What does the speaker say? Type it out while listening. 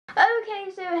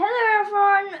so hello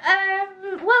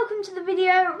everyone, welcome to the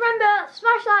video. Remember,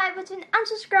 smash the like button and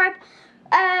subscribe.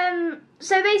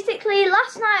 So basically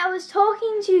last night I was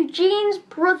talking to Jean's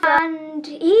brother and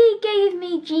he gave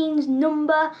me Jean's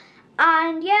number,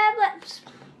 and yeah, let's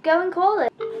go and call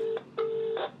it.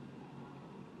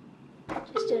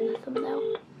 Just doing a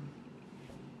thumbnail.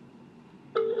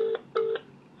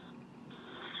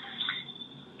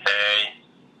 Hey.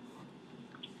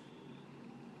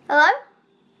 Hello?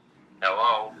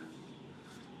 Hello.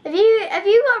 Have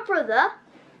you got a brother?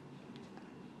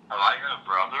 Have I got a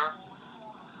brother?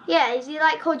 Yeah, is he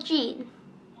like called Jean?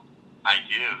 I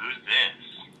do. Who's this?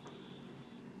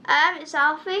 It's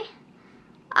Alfie.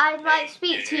 I'd like to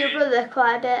speak to your brother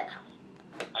quite a bit.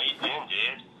 How you doing,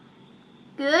 dude?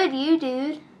 Good, you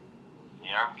dude.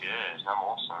 Yeah, I'm good. I'm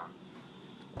awesome.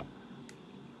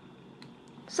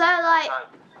 So like,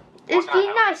 is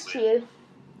Jean nice to you?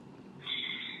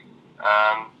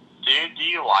 Dude, do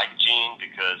you like Gene?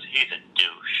 Because he's a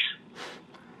douche.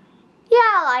 Yeah,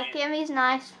 I like him. He's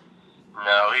nice.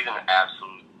 No, he's an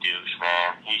absolute douche,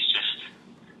 man. He's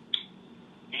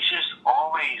just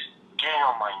always getting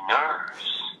on my nerves.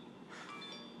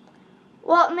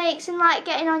 What makes him like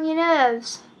getting on your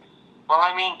nerves? Well,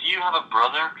 I mean, do you have a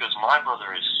brother? Because my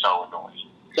brother is so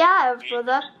annoying. Yeah, I have a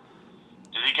brother.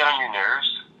 Does he get on your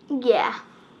nerves? Yeah.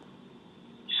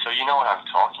 So you know what I'm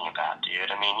talking about, dude.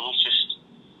 I mean, he's just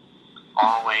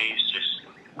always he's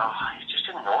just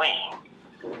annoying.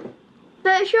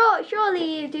 But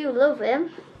surely you do love him.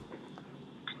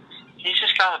 He's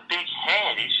just got a big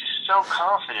head. He's just so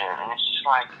confident, and it's just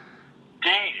like,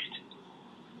 dude,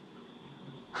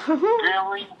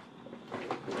 really?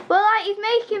 Well, like, he's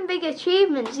making big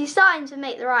achievements. He's starting to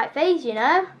make the right face, you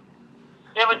know?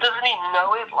 Yeah, but doesn't he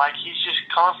know it? Like, he's just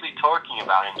constantly talking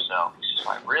about himself. He's just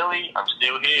like, really? I'm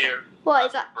still here. What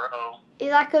is that? Bro.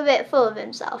 He's like a bit full of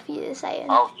himself, you're saying.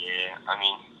 Oh, yeah. I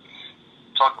mean,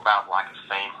 talk about like a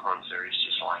fame hunter. He's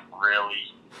just like,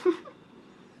 really?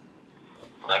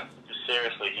 Like,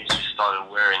 seriously, he's just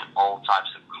started wearing all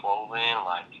types of clothing.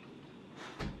 Like,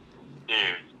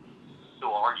 dude, who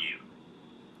are you?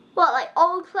 What, like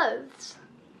old clothes?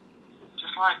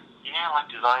 Just like, yeah, like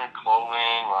designer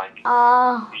clothing, like,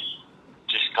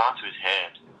 just gone to his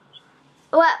head.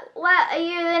 Where are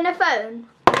you in a phone?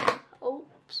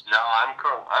 Oops. No, I'm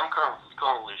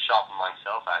currently shopping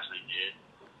myself, actually, dude.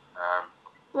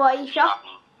 What are you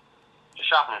shopping? Just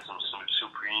shopping at some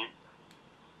Supreme.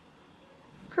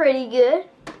 Pretty good.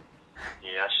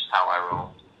 Yeah, that's just how I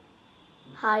roll.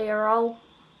 How you roll?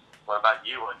 What about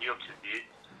you? What are you up to, dude?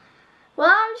 Well,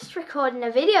 I'm just recording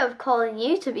a video of calling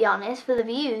you, to be honest, for the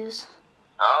views.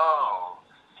 Oh,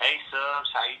 hey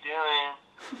subs, how you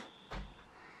doing?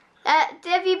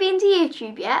 Have you been to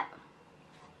YouTube yet?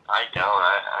 I don't.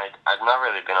 I've not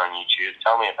really been on YouTube.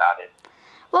 Tell me about it.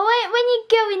 Well, when you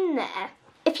go in there,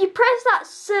 if you press that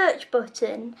search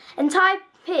button and type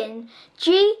in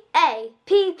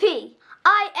GAPPINGER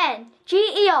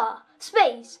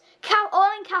space,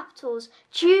 all in capitals,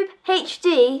 Tube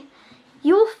HD,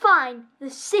 you'll find the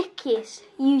sickest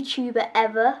YouTuber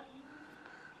ever.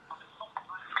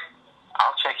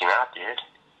 I'll check him out, dude.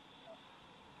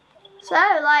 So,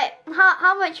 like,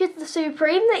 how much is the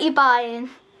Supreme that you're buying?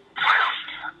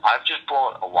 I've just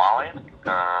bought a wallet, and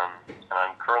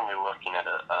I'm currently looking at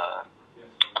a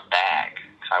bag.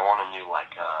 Cause I want a new,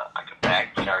 like a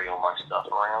bag to carry all my stuff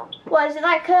around. What, is it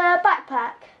like a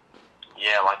backpack?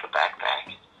 Yeah, like a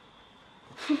backpack.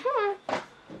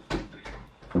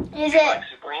 Is you it? like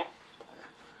Supreme?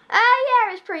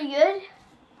 Yeah, it's pretty good.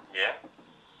 Yeah.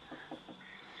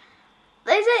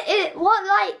 Is it? What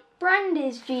like brand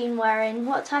is Gene wearing?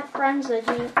 What type of brands are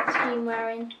Gene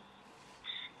wearing?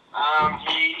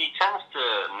 He tends to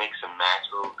mix and match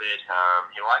a little bit.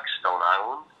 He likes Stone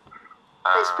Island.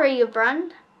 That's a pretty good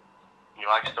brand. You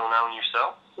like Stone Island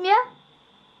yourself? Yeah.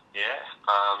 Yeah.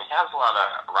 He has a lot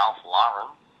of Ralph Lauren.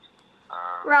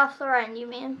 Ralph Lauren, you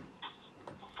mean?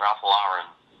 Ralph Lauren.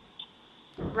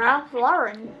 Ralph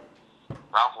Lauren.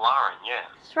 Ralph Lauren, yeah.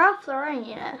 It's Ralph Lauren,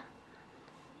 you know.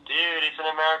 Dude, it's an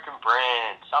American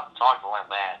brand. Stop talking like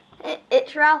that.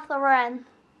 It's Ralph Lauren.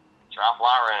 It's Ralph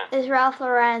Lauren. It's Ralph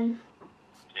Lauren.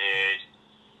 Dude.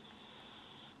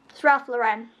 It's Ralph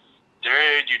Lauren.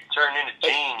 Dude, you turned into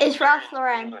Gene. It's Ralph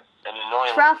Lauren. An annoying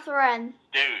It's Ralph Lauren.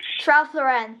 douche. It's Ralph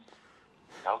Lauren.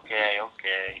 Okay.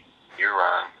 You're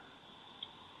wrong.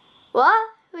 What?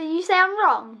 Did you say I'm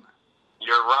wrong?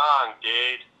 You're wrong,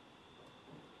 dude.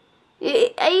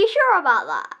 Are you sure about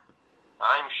that?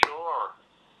 I'm sure.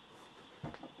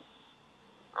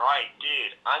 Right,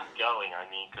 dude, I'm going,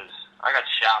 because I got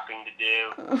shopping to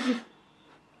do.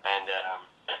 And,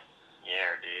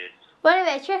 yeah, dude. Well,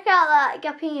 anyway, check out that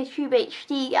Gapping Tube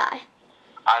HD guy.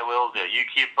 I will do. You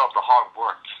keep up the hard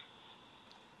work.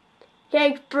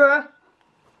 Thanks, bruh.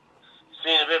 See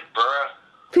you in a bit, bruh.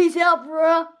 Peace out,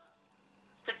 bruh.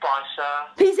 Goodbye, sir.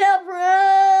 Peace out,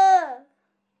 bruh.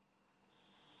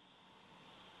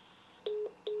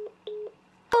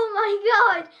 Oh my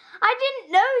god. I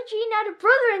didn't know Gene had a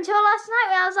brother until last night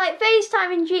when I was like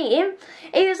FaceTiming Gene.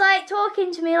 He was like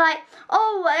talking to me like,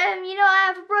 oh, you know, I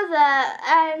have a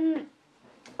brother.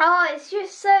 Oh, it's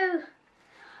just so,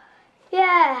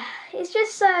 yeah, it's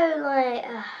just so like,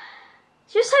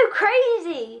 it's just so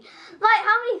crazy. Like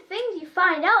how many things you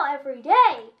find out every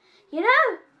day, you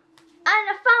know? And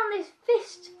I found this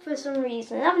fist for some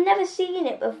reason. I've never seen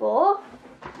it before.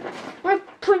 I'm going to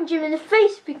punch him in the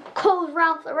face if he calls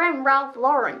Ralph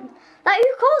Lauren. Like,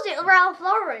 who calls it Ralph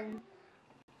Lauren?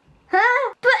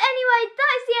 Huh? But anyway,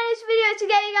 that is the end of this video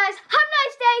today, guys. Have a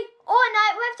nice day or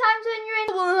night, whatever time zone you're in.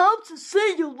 I will hope to see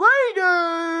you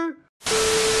later.